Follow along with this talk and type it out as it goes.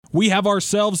we have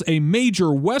ourselves a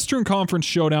major Western Conference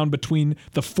showdown between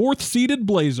the 4th-seeded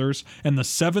Blazers and the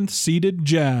 7th-seeded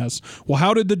Jazz. Well,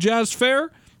 how did the Jazz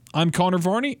fare? I'm Connor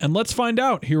Varney, and let's find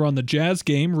out here on the Jazz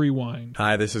Game Rewind.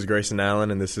 Hi, this is Grayson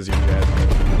Allen, and this is your Jazz Game.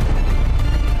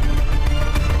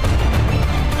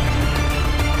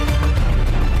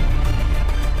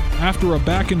 After a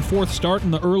back-and-forth start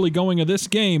in the early going of this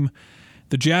game,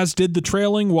 the Jazz did the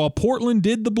trailing while Portland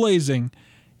did the blazing.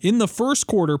 In the first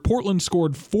quarter, Portland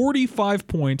scored 45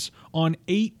 points on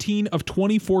 18 of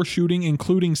 24 shooting,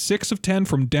 including 6 of 10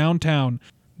 from downtown.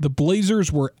 The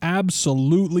Blazers were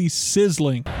absolutely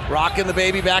sizzling. Rocking the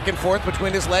baby back and forth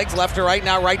between his legs, left to right,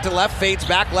 now right to left, fades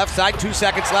back, left side, 2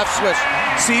 seconds left, swish.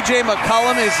 C.J.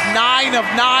 McCollum is 9 of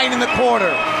 9 in the quarter.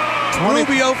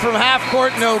 Rubio from half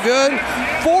court, no good.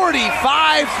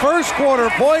 45 first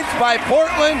quarter points by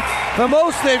Portland, the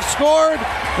most they've scored,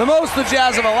 the most the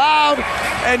Jazz have allowed,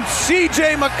 and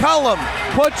C.J. McCollum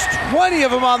puts 20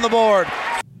 of them on the board.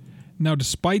 Now,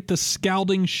 despite the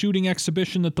scalding shooting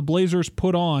exhibition that the Blazers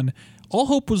put on, all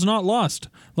hope was not lost.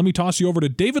 Let me toss you over to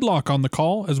David Locke on the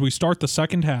call as we start the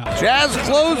second half. Jazz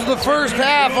closed the first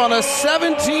half on a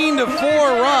 17-4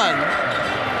 run,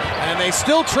 and they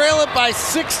still trail it by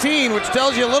 16, which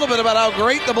tells you a little bit about how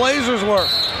great the Blazers were.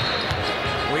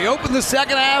 We open the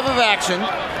second half of action,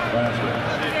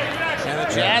 and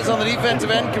the Jazz on the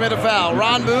defensive end commit a foul.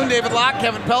 Ron Boone, David Locke,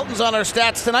 Kevin Pelton's on our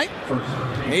stats tonight.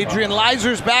 Adrian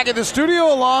Leiser's back at the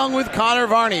studio along with Connor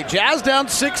Varney. Jazz down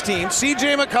 16.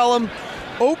 C.J. McCollum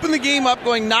opened the game up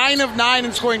going 9 of 9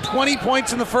 and scoring 20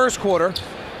 points in the first quarter.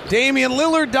 Damian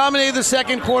Lillard dominated the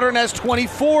second quarter and has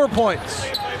 24 points.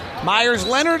 Myers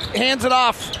Leonard hands it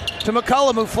off to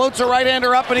McCollum, who floats a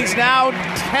right-hander up, and he's now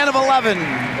 10 of 11.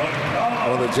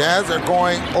 Well, the Jazz are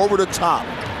going over the top.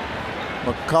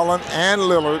 McCollum and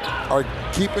Lillard are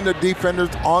keeping the defenders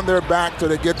on their back till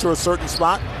they get to a certain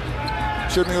spot.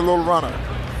 Shooting a little runner.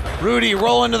 Rudy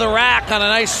rolling to the rack on a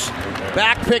nice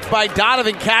back pick by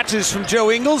Donovan. Catches from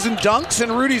Joe Ingles and dunks,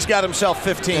 and Rudy's got himself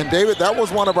 15. And David, that was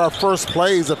one of our first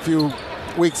plays a few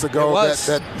weeks ago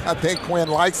that I think Quinn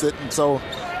likes it, and so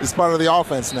it's part of the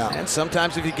offense now. And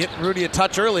sometimes if you get Rudy a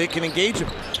touch early, it can engage him.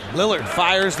 Lillard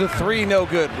fires the three, no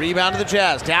good. Rebound to the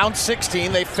Jazz. Down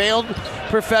 16. They failed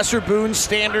Professor Boone's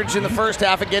standards in the first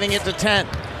half of getting it to 10.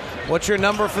 What's your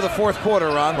number for the fourth quarter,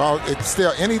 Ron? Well, it's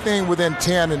still anything within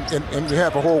 10 and you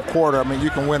have a whole quarter. I mean,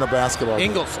 you can win a basketball game.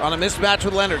 Ingles on a mismatch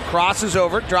with Leonard. Crosses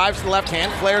over, drives to the left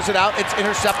hand, flares it out. It's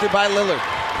intercepted by Lillard.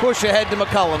 Push ahead to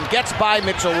McCollum. Gets by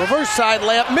Mitchell. Reverse side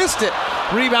layup. Missed it.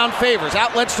 Rebound favors.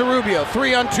 Outlets to Rubio.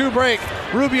 3-on-2 break.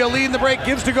 Rubio leading the break.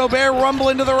 Gives to Gobert. Rumble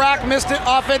into the rack. Missed it.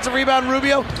 Offensive rebound.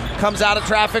 Rubio comes out of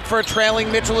traffic for a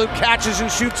trailing Mitchell, who catches and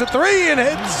shoots a three and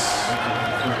hits.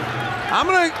 I'm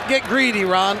going to get greedy,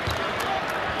 Ron.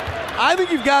 I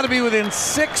think you've got to be within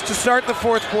 6 to start the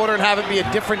fourth quarter and have it be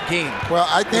a different game. Well,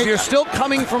 I think if you're still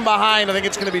coming from behind, I think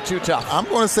it's going to be too tough. I'm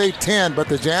going to say 10, but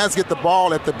the Jazz get the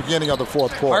ball at the beginning of the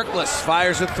fourth quarter. Harkless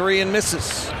fires a three and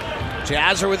misses.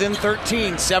 Jazz are within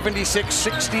 13,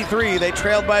 76-63. They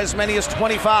trailed by as many as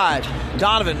 25.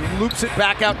 Donovan loops it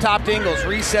back out top to Ingles.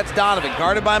 Resets Donovan,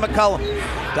 guarded by McCollum.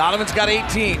 Donovan's got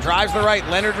 18, drives the right.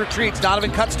 Leonard retreats.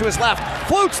 Donovan cuts to his left.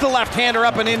 Floats the left-hander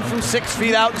up and in from 6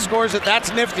 feet out and scores it.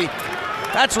 That's nifty.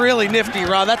 That's really nifty,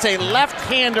 Ron. That's a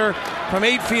left-hander from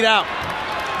 8 feet out.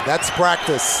 That's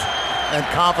practice and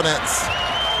confidence.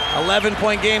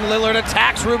 11-point game. Lillard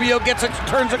attacks. Rubio gets it,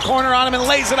 turns a corner on him and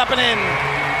lays it up and in.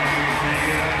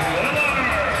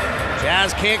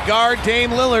 Jazz can't guard Dame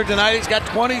Lillard tonight. He's got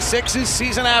 26, his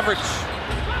season average.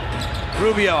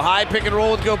 Rubio, high pick and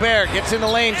roll with Gobert. Gets in the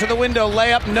lane to the window.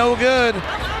 Layup, no good.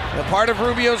 The part of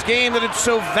Rubio's game that had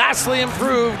so vastly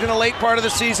improved in the late part of the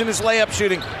season is layup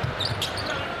shooting.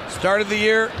 Started the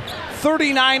year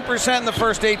 39% in the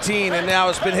first 18, and now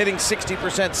has been hitting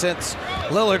 60% since.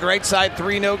 Lillard, right side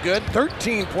three, no good.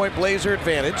 13-point Blazer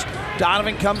advantage.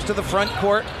 Donovan comes to the front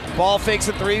court. Ball fakes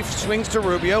a three, swings to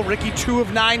Rubio. Ricky 2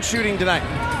 of 9 shooting tonight.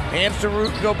 Hands to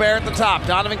Gobert at the top.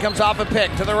 Donovan comes off a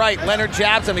pick to the right. Leonard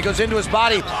jabs him. He goes into his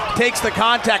body, takes the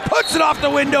contact, puts it off the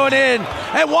window and in.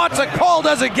 And wants a call,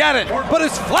 doesn't get it. But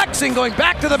is flexing, going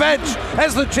back to the bench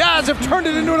as the Jazz have turned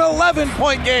it into an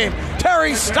 11-point game.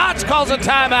 Terry Stotts calls a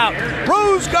timeout.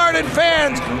 Rose Garden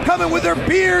fans coming with their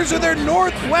beers and their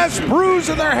Northwest brews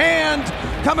in their hand,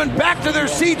 coming back to their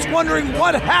seats wondering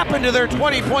what happened to their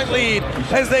 20-point lead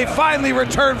as they finally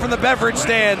return from the beverage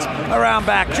stands around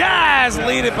back. Jazz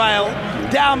lead it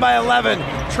down by 11,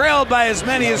 trailed by as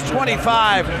many as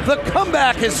 25. The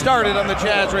comeback has started on the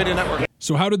Jazz Radio Network.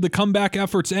 So how did the comeback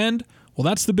efforts end? Well,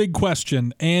 that's the big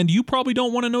question, and you probably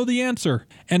don't want to know the answer.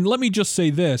 And let me just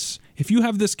say this. If you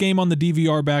have this game on the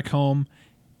DVR back home,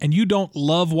 and you don't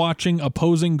love watching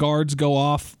opposing guards go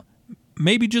off,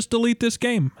 maybe just delete this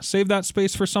game. Save that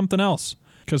space for something else.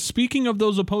 Because speaking of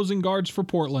those opposing guards for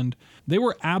Portland, they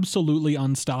were absolutely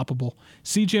unstoppable.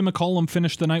 CJ McCollum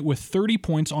finished the night with 30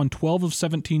 points on 12 of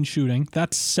 17 shooting.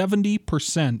 That's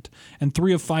 70%, and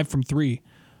 3 of 5 from 3.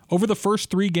 Over the first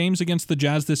 3 games against the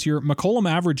Jazz this year, McCollum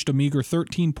averaged a meager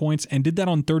 13 points and did that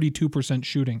on 32%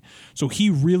 shooting. So he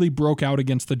really broke out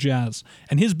against the Jazz.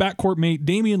 And his backcourt mate,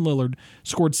 Damian Lillard,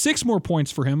 scored 6 more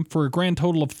points for him for a grand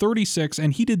total of 36,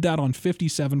 and he did that on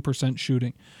 57%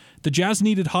 shooting. The Jazz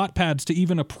needed hot pads to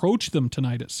even approach them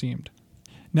tonight, it seemed.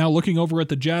 Now, looking over at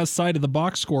the Jazz side of the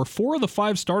box score, 4 of the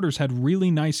 5 starters had really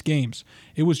nice games.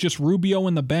 It was just Rubio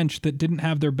and the bench that didn't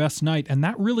have their best night, and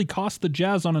that really cost the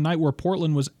Jazz on a night where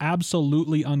Portland was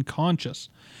absolutely unconscious.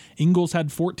 Ingles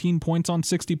had 14 points on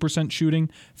 60% shooting,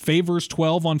 Favors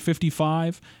 12 on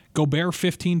 55, Gobert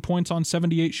 15 points on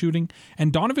 78 shooting,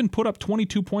 and Donovan put up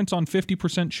 22 points on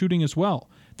 50% shooting as well.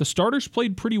 The starters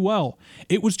played pretty well.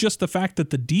 It was just the fact that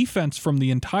the defense from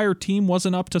the entire team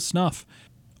wasn't up to snuff.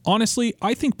 Honestly,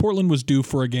 I think Portland was due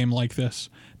for a game like this.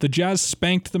 The Jazz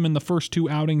spanked them in the first 2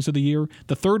 outings of the year.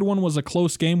 The third one was a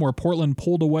close game where Portland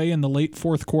pulled away in the late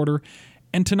fourth quarter.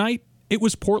 And tonight, it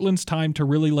was Portland's time to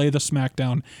really lay the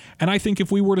smackdown. And I think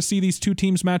if we were to see these 2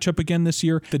 teams match up again this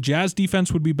year, the Jazz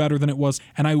defense would be better than it was,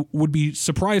 and I would be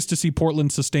surprised to see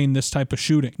Portland sustain this type of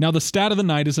shooting. Now, the stat of the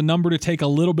night is a number to take a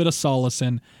little bit of solace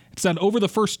in. It's that over the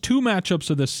first 2 matchups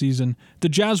of this season, the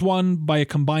Jazz won by a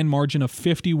combined margin of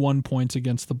 51 points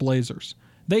against the Blazers.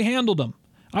 They handled them.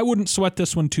 I wouldn't sweat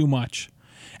this one too much.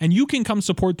 And you can come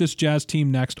support this Jazz team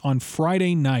next on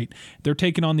Friday night. They're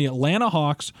taking on the Atlanta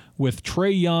Hawks with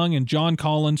Trae Young and John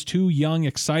Collins, 2 young,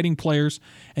 exciting players.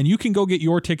 And you can go get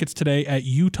your tickets today at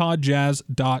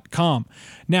utahjazz.com.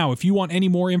 Now, if you want any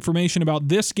more information about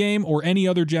this game or any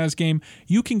other Jazz game,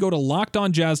 you can go to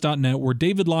LockedOnJazz.net, where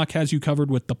David Locke has you covered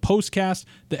with the postcast,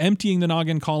 the Emptying the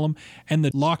Noggin column, and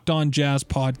the Locked On Jazz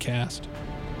podcast.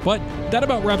 But that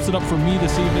about wraps it up for me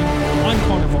this evening. I'm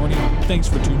Connor Varney. Thanks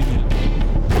for tuning in.